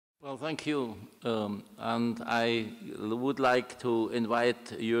Well, thank you. And I would like to invite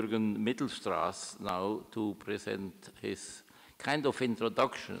Jürgen Mittelstraß now to present his kind of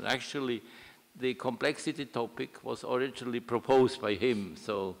introduction. Actually, the complexity topic was originally proposed by him,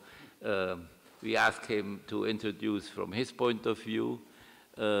 so we asked him to introduce from his point of view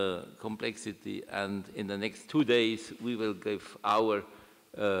complexity, and in the next 2 days we will give our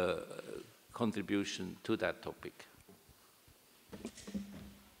contribution to that topic.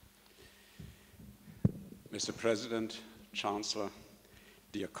 Mr. President, Chancellor,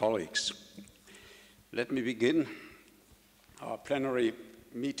 dear colleagues, let me begin our plenary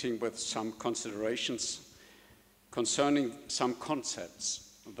meeting with some considerations concerning some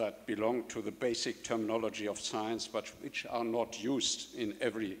concepts that belong to the basic terminology of science, but which are not used in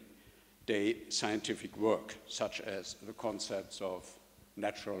everyday scientific work, such as the concepts of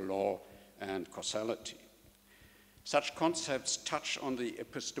natural law and causality. Such concepts touch on the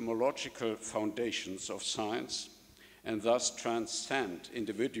epistemological foundations of science and thus transcend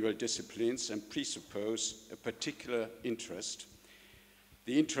individual disciplines and presuppose a particular interest,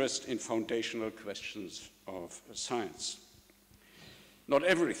 the interest in foundational questions of science. Not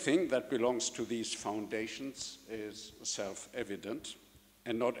everything that belongs to these foundations is self-evident,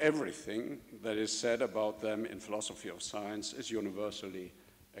 and not everything that is said about them in philosophy of science is universally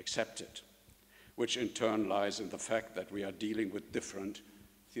accepted, which in turn lies in the fact that we are dealing with different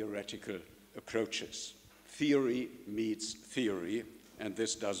theoretical approaches. Theory meets theory, and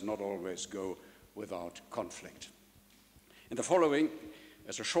this does not always go without conflict. In the following,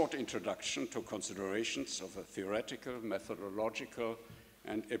 as a short introduction to considerations of a theoretical, methodological,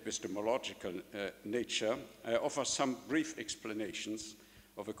 and epistemological nature, I offer some brief explanations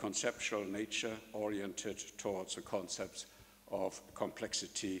of a conceptual nature oriented towards the concepts of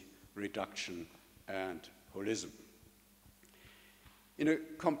complexity, reduction, and holism. In a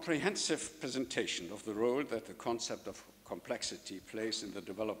comprehensive presentation of the role that the concept of complexity plays in the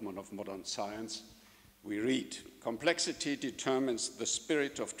development of modern science, we read, "Complexity determines the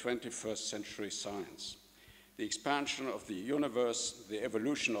spirit of 21st century science. The expansion of the universe, the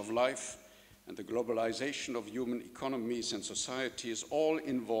evolution of life, and the globalization of human economies and societies all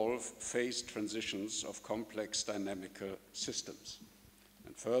involve phase transitions of complex dynamical systems."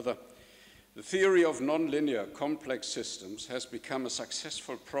 And further, "The theory of nonlinear complex systems has become a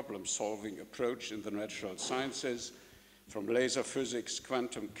successful problem-solving approach in the natural sciences, from laser physics,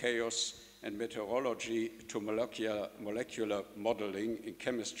 quantum chaos, and meteorology to molecular modeling in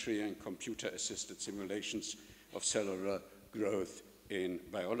chemistry and computer-assisted simulations of cellular growth in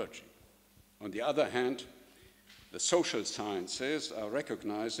biology." On the other hand, the social sciences are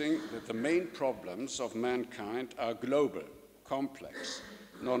recognizing that the main problems of mankind are global, complex,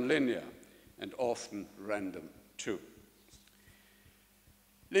 nonlinear, and often random too.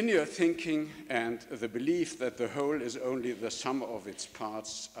 Linear thinking and the belief that the whole is only the sum of its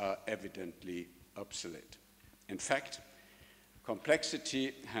parts are evidently obsolete. In fact,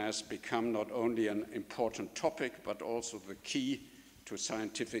 complexity has become not only an important topic, but also the key to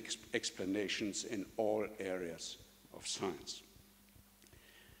scientific explanations in all areas of science.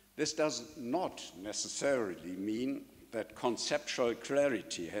 This does not necessarily mean that conceptual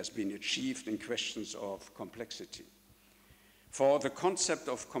clarity has been achieved in questions of complexity. For the concept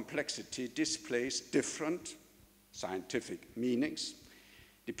of complexity displays different scientific meanings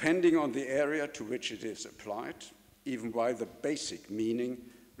depending on the area to which it is applied, even while the basic meaning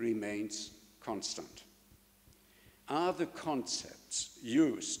remains constant. Are the concepts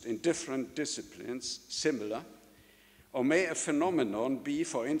used in different disciplines similar? Or may a phenomenon be,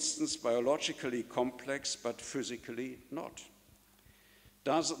 for instance, biologically complex but physically not?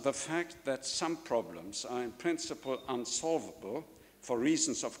 Does the fact that some problems are in principle unsolvable for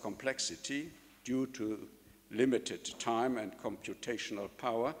reasons of complexity due to limited time and computational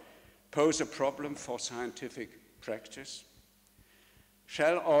power pose a problem for scientific practice?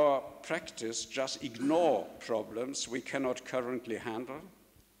 Shall our practice just ignore problems we cannot currently handle?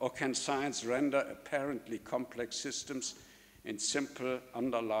 Or can science render apparently complex systems in simple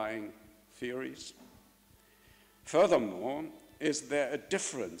underlying theories? Furthermore, is there a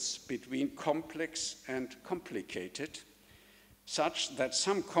difference between complex and complicated, such that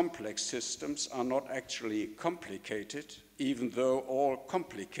some complex systems are not actually complicated, even though all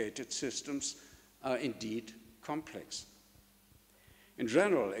complicated systems are indeed complex? In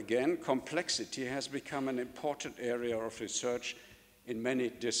general, again, complexity has become an important area of research in many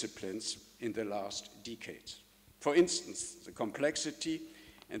disciplines in the last decades. For instance, the complexity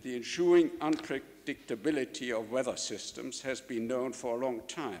and the ensuing unpredictability of weather systems has been known for a long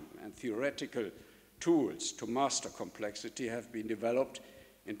time, and theoretical tools to master complexity have been developed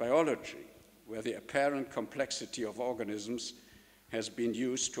in biology, where the apparent complexity of organisms has been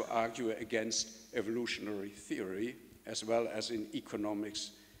used to argue against evolutionary theory, as well as in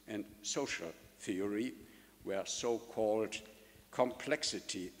economics and social theory, where so-called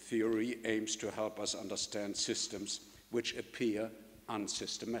complexity theory aims to help us understand systems which appear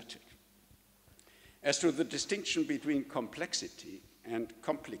unsystematic. As to the distinction between complexity and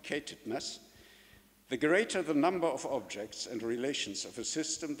complicatedness, the greater the number of objects and relations of a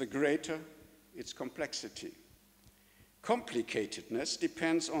system, the greater its complexity. Complicatedness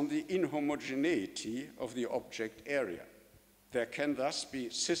depends on the inhomogeneity of the object area. There can thus be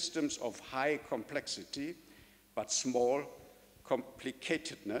systems of high complexity, but small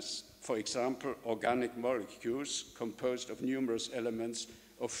complicatedness, for example, organic molecules composed of numerous elements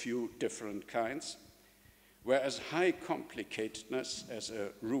of few different kinds, whereas high complicatedness as a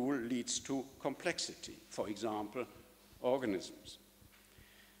rule leads to complexity, for example, organisms.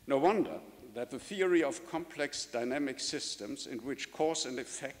 No wonder that the theory of complex dynamic systems in which cause and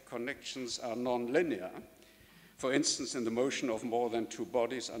effect connections are nonlinear, for instance in the motion of more than two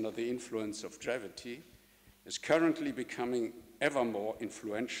bodies under the influence of gravity, is currently becoming ever more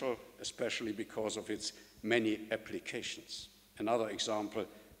influential, especially because of its many applications. Another example,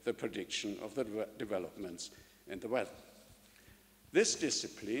 the prediction of the developments in the weather. This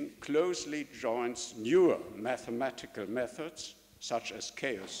discipline closely joins newer mathematical methods, such as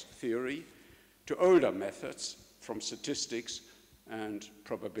chaos theory, to older methods from statistics and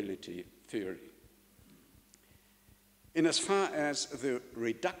probability theory. In as far as the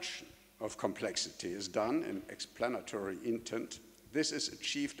reduction of complexity is done in explanatory intent, this is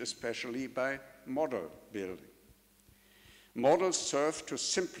achieved especially by model building. Models serve to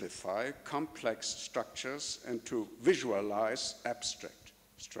simplify complex structures and to visualize abstract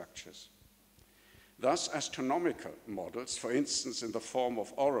structures. Thus, astronomical models, for instance in the form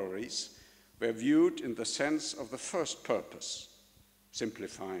of orreries, were viewed in the sense of the first purpose,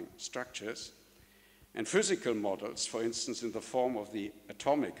 simplifying structures, and physical models, for instance in the form of the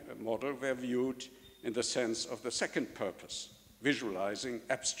atomic model, were viewed in the sense of the second purpose, visualizing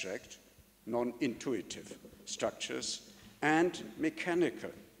abstract, non-intuitive structures, and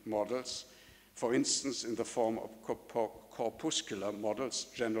mechanical models, for instance in the form of corpuscular models,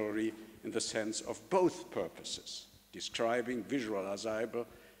 generally in the sense of both purposes, describing visualizable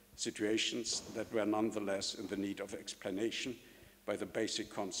situations that were nonetheless in the need of explanation by the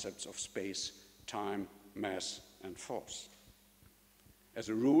basic concepts of space, time, mass, and force. As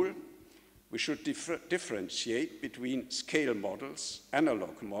a rule, we should differentiate between scale models,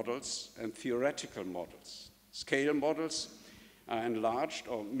 analog models, and theoretical models. Scale models are enlarged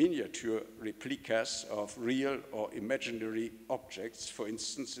or miniature replicas of real or imaginary objects, for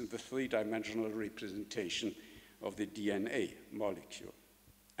instance, in the three-dimensional representation of the DNA molecule.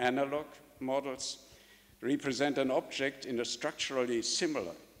 Analog models represent an object in a structurally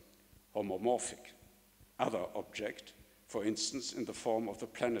similar, homomorphic, other object, for instance, in the form of the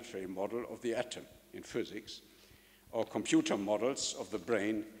planetary model of the atom in physics, or computer models of the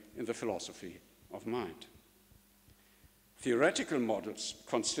brain in the philosophy of mind. Theoretical models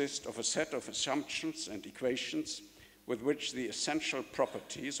consist of a set of assumptions and equations with which the essential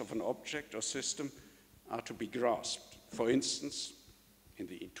properties of an object or system are to be grasped. For instance, in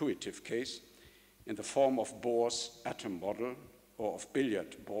the intuitive case, in the form of Bohr's atom model or of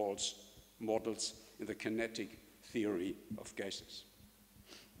billiard balls models in the kinetic theory of gases.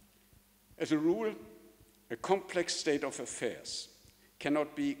 As a rule, a complex state of affairs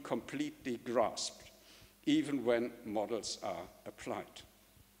cannot be completely grasped even when models are applied.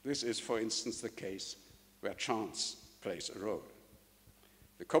 This is, for instance, the case where chance plays a role.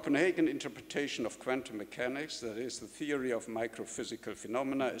 The Copenhagen interpretation of quantum mechanics, that is, the theory of microphysical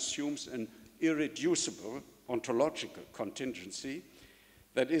phenomena, assumes an irreducible ontological contingency,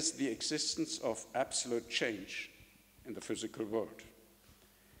 that is, the existence of absolute change in the physical world.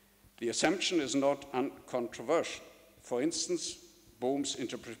 The assumption is not uncontroversial. For instance, Bohm's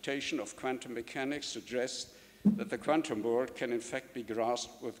interpretation of quantum mechanics suggests that the quantum world can in fact be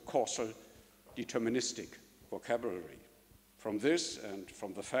grasped with causal deterministic vocabulary. From this and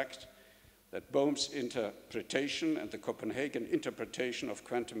from the fact that Bohm's interpretation and the Copenhagen interpretation of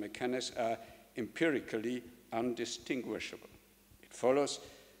quantum mechanics are empirically undistinguishable, it follows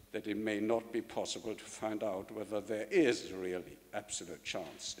that it may not be possible to find out whether there is really absolute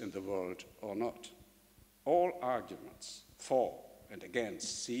chance in the world or not. All arguments for and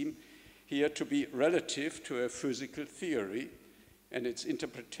against seem here to be relative to a physical theory and its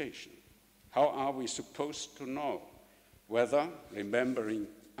interpretation. How are we supposed to know whether, remembering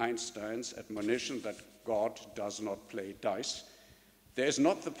Einstein's admonition that God does not play dice, There is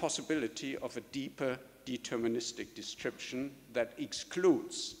not the possibility of a deeper deterministic description that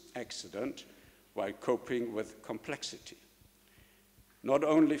excludes accident while coping with complexity. Not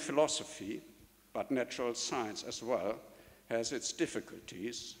only philosophy, but natural science as well, has its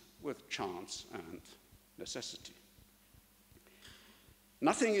difficulties with chance and necessity.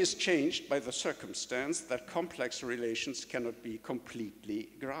 Nothing is changed by the circumstance that complex relations cannot be completely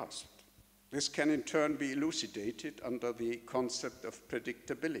grasped. This can in turn be elucidated under the concept of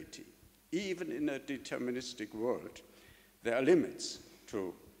predictability. Even in a deterministic world, there are limits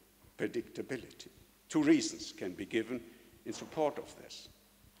to predictability. Two reasons can be given in support of this.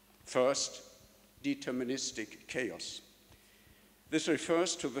 First, deterministic chaos. This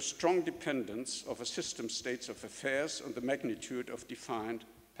refers to the strong dependence of a system's states of affairs on the magnitude of defined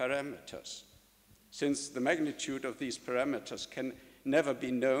parameters. Since the magnitude of these parameters can never be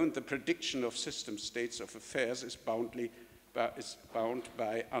known, the prediction of system states of affairs is bound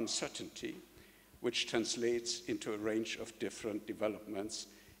by uncertainty, which translates into a range of different developments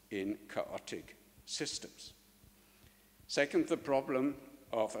in chaotic systems. Second, the problem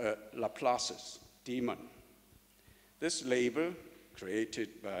of a Laplace's demon. This label,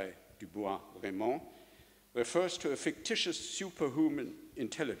 created by Dubois-Reymond, refers to a fictitious superhuman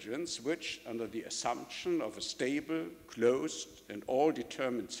intelligence which, under the assumption of a stable, closed, and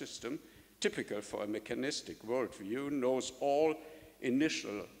all-determined system, typical for a mechanistic worldview, knows all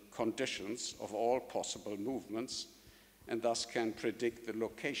initial conditions of all possible movements and thus can predict the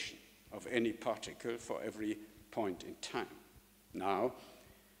location of any particle for every point in time. Now,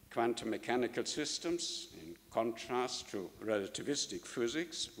 quantum mechanical systems, in contrast to relativistic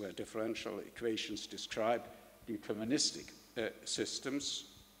physics, where differential equations describe deterministic systems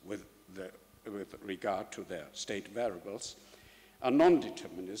with regard to their state variables, are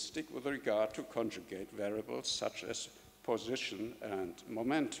non-deterministic with regard to conjugate variables such as position and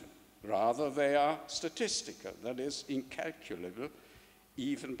momentum. Rather, they are statistical, that is, incalculable,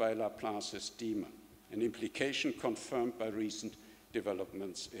 even by Laplace's demon, an implication confirmed by recent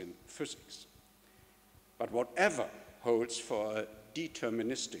developments in physics. But whatever holds for a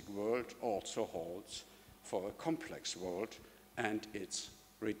deterministic world also holds for a complex world and its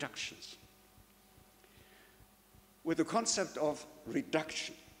reductions. With the concept of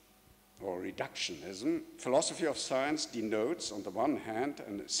reduction, or reductionism, philosophy of science denotes, on the one hand,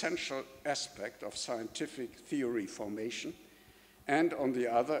 an essential aspect of scientific theory formation, and on the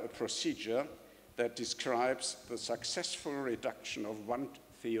other, a procedure that describes the successful reduction of one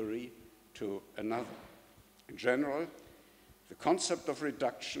theory to another. In general, the concept of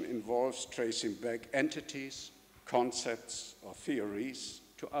reduction involves tracing back entities, concepts, or theories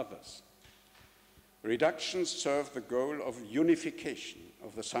to others. Reductions serve the goal of unification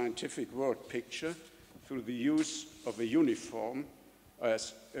of the scientific world picture through the use of a uniform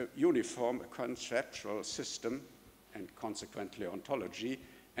conceptual system and consequently ontology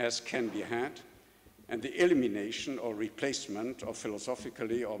as can be had, and the elimination or replacement of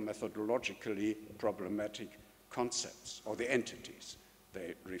philosophically or methodologically problematic concepts or the entities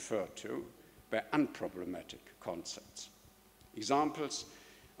they refer to by unproblematic concepts. Examples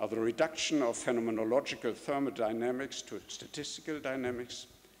are the reduction of phenomenological thermodynamics to statistical dynamics,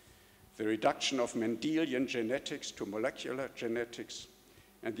 the reduction of Mendelian genetics to molecular genetics,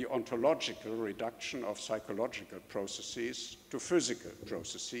 and the ontological reduction of psychological processes to physical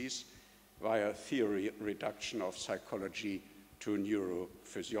processes via theory reduction of psychology to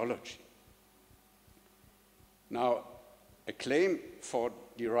neurophysiology. Now, a claim for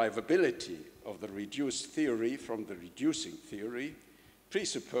derivability of the reduced theory from the reducing theory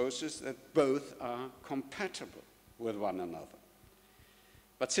presupposes that both are compatible with one another.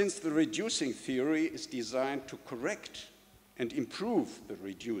 But since the reducing theory is designed to correct and improve the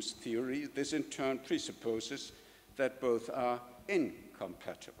reduced theory, this in turn presupposes that both are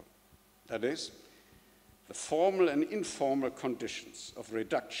incompatible. That is, the formal and informal conditions of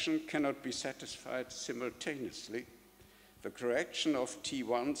reduction cannot be satisfied simultaneously. The correction of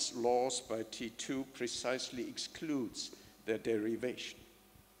T1's laws by T2 precisely excludes their derivation.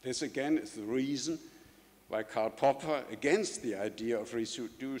 This again is the reason why Karl Popper, against the idea of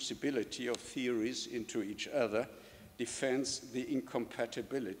reducibility of theories into each other, defends the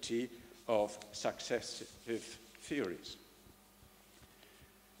incompatibility of successive theories.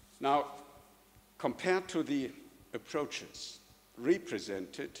 Now, compared to the approaches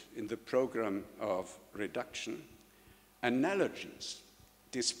represented in the program of reduction, analogies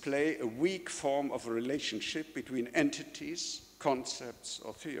display a weak form of a relationship between entities, concepts,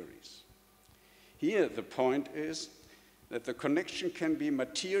 or theories. Here, the point is that the connection can be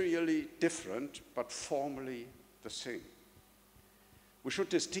materially different, but formally the same. we should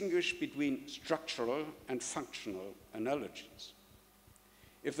distinguish between structural and functional analogies.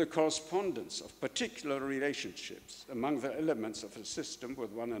 If the correspondence of particular relationships among the elements of a system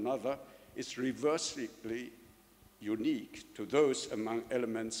with one another is reversibly unique to those among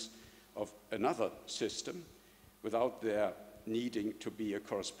elements of another system, without there needing to be a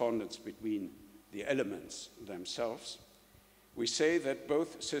correspondence between the elements themselves, we say that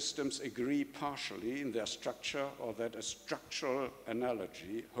both systems agree partially in their structure or that a structural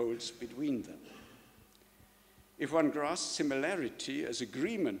analogy holds between them. If one grasps similarity as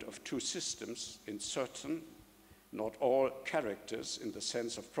agreement of two systems in certain, not all, characters in the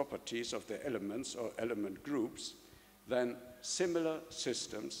sense of properties of their elements or element groups, then similar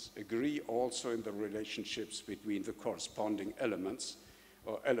systems agree also in the relationships between the corresponding elements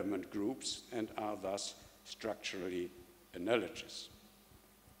or element groups and are thus structurally analogous.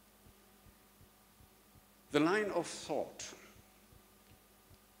 The line of thought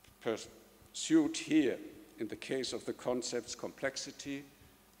pursued here in the case of the concepts complexity,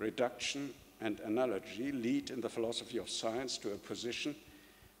 reduction, and analogy lead in the philosophy of science to a position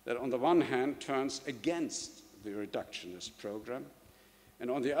that on the one hand turns against the reductionist program and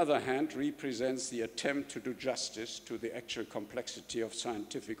on the other hand represents the attempt to do justice to the actual complexity of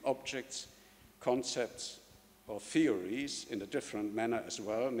scientific objects, concepts, or theories in a different manner as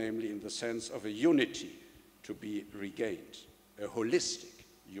well, namely in the sense of a unity to be regained, a holistic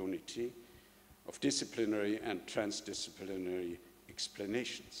unity of disciplinary and transdisciplinary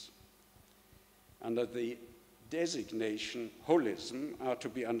explanations. Under the designation holism are to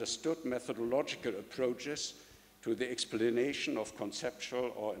be understood methodological approaches to the explanation of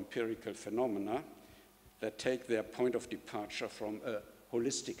conceptual or empirical phenomena that take their point of departure from a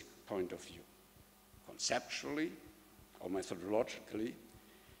holistic point of view. Conceptually or methodologically,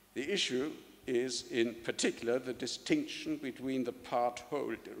 the issue is in particular the distinction between the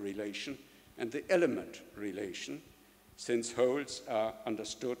part-whole relation and the element relation, since wholes are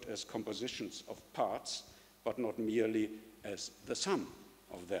understood as compositions of parts, but not merely as the sum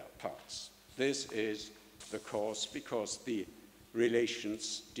of their parts. This is the cause because the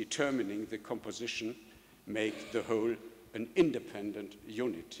relations determining the composition make the whole an independent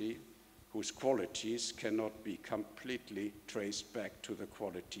unity whose qualities cannot be completely traced back to the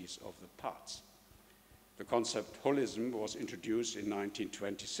qualities of the parts. The concept holism was introduced in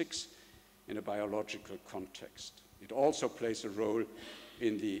 1926 in a biological context. It also plays a role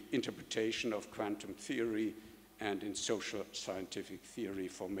in the interpretation of quantum theory and in social scientific theory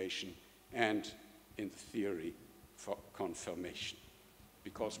formation and in theory for confirmation.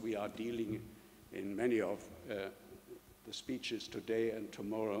 Because we are dealing in many of the speeches today and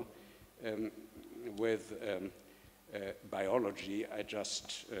tomorrow with biology, I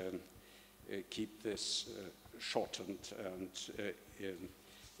just keep this shortened and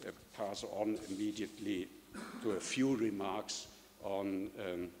pass on immediately to a few remarks on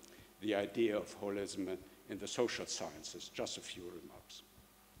the idea of holism in the social sciences, just a few remarks.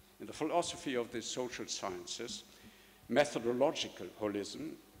 In the philosophy of the social sciences, methodological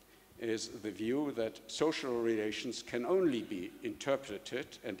holism is the view that social relations can only be interpreted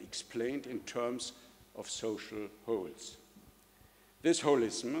and explained in terms of social wholes. This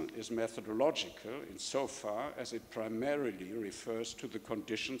holism is methodological insofar as it primarily refers to the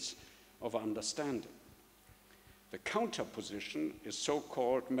conditions of understanding. The counterposition is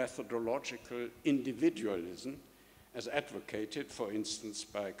so-called methodological individualism, as advocated, for instance,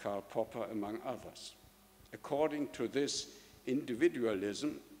 by Karl Popper, among others. According to this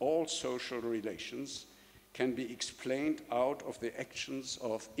individualism, all social relations can be explained out of the actions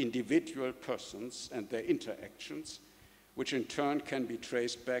of individual persons and their interactions, which in turn can be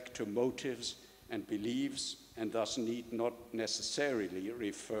traced back to motives and beliefs and thus need not necessarily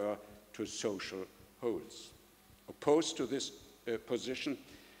refer to social wholes. Opposed to this position,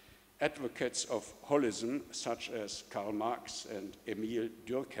 advocates of holism, such as Karl Marx and Emile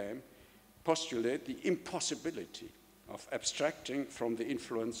Durkheim, postulate the impossibility of abstracting from the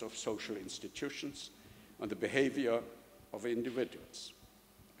influence of social institutions on the behavior of individuals.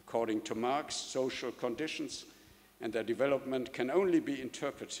 According to Marx, social conditions and their development can only be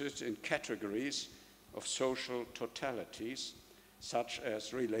interpreted in categories of social totalities, such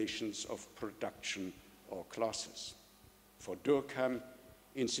as relations of production or classes. For Durkheim,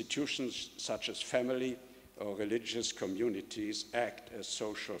 institutions such as family or religious communities act as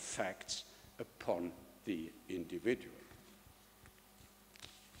social facts upon the individual.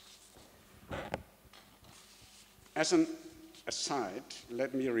 As an aside,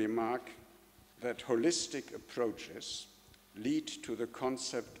 let me remark that holistic approaches lead to the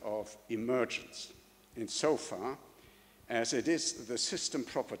concept of emergence, insofar as it is the system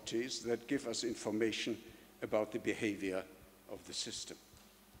properties that give us information about the behavior of the system.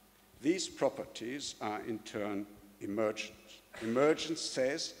 These properties are in turn emergent. Emergence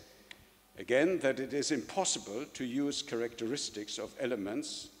says, again, that it is impossible to use characteristics of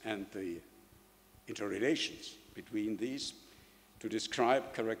elements and the interrelations between these to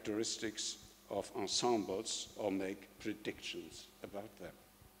describe characteristics of ensembles or make predictions about them.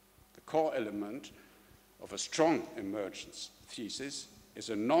 The core element of a strong emergence thesis is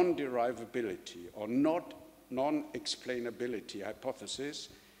a non-derivability or non-explainability hypothesis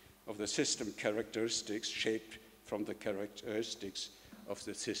of the system characteristics shaped from the characteristics of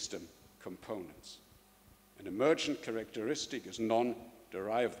the system components. An emergent characteristic is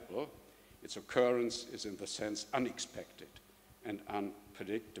non-derivable. Its occurrence is in the sense unexpected and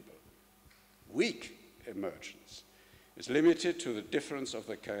unpredictable. Weak emergence is limited to the difference of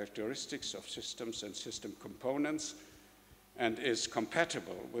the characteristics of systems and system components and is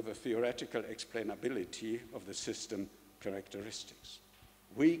compatible with the theoretical explainability of the system characteristics.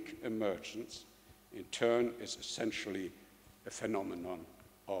 Weak emergence, in turn, is essentially a phenomenon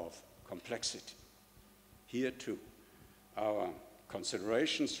of complexity. Here, too, our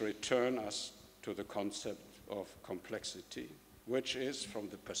considerations return us to the concept of complexity, which is, from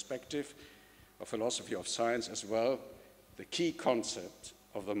the perspective of philosophy of science as well, the key concept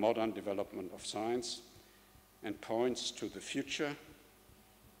of the modern development of science, and points to the future,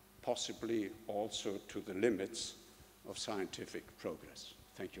 possibly also to the limits of scientific progress.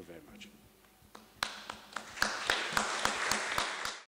 Thank you very much.